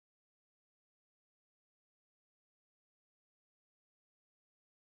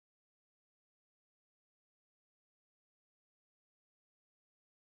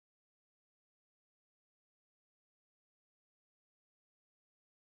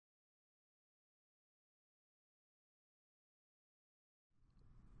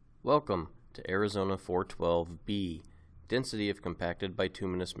Welcome to Arizona 412B, Density of Compacted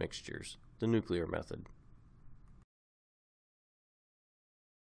Bituminous Mixtures, the nuclear method.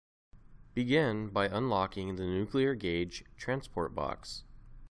 Begin by unlocking the nuclear gauge transport box.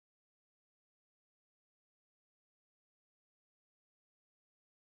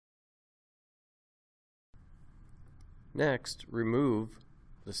 Next, remove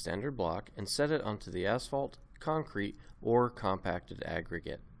the standard block and set it onto the asphalt, concrete, or compacted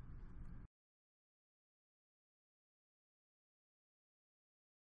aggregate.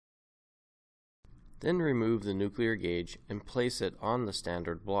 Then remove the nuclear gauge and place it on the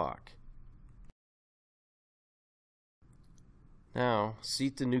standard block. Now,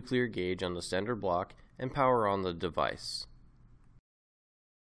 seat the nuclear gauge on the standard block and power on the device.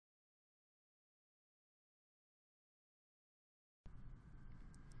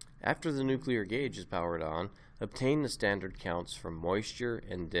 After the nuclear gauge is powered on, obtain the standard counts from moisture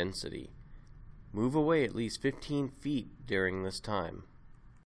and density. Move away at least 15 feet during this time.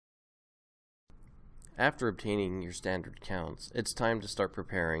 After obtaining your standard counts, it's time to start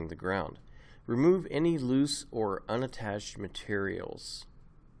preparing the ground. Remove any loose or unattached materials.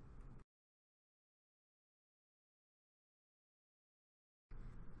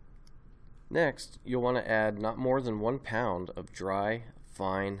 Next, you'll want to add not more than 1 pound of dry,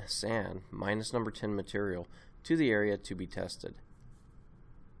 fine sand, minus number 10 material, to the area to be tested.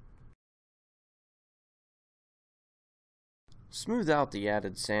 Smooth out the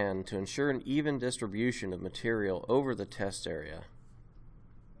added sand to ensure an even distribution of material over the test area.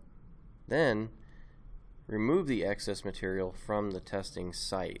 Then, remove the excess material from the testing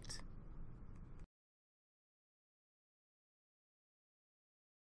site.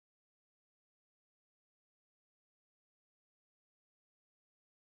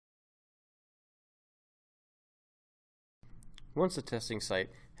 Once the testing site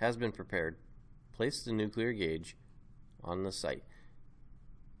has been prepared, place the nuclear gauge on the site.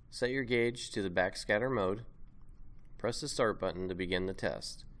 Set your gauge to the backscatter mode. Press the start button to begin the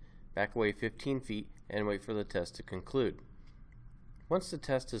test. Back away 15 feet and wait for the test to conclude. Once the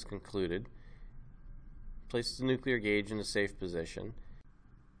test is concluded, place the nuclear gauge in a safe position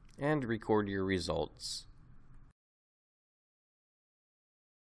and record your results.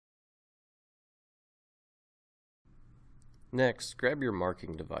 Next, grab your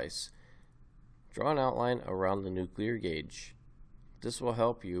marking device. Draw an outline around the nuclear gauge. This will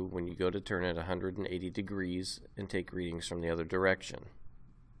help you when you go to turn it 180 degrees and take readings from the other direction.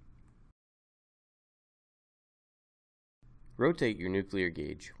 Rotate your nuclear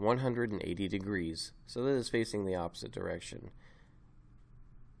gauge 180 degrees so that it's facing the opposite direction.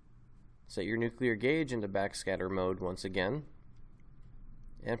 Set your nuclear gauge into backscatter mode once again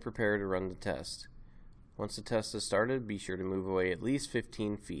and prepare to run the test. Once the test is started, be sure to move away at least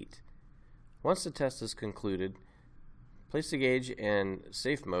 15 feet. Once the test is concluded, place the gauge in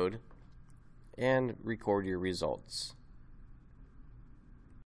safe mode and record your results.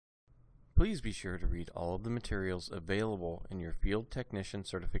 Please be sure to read all of the materials available in your Field Technician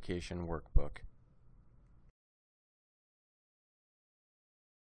Certification Workbook.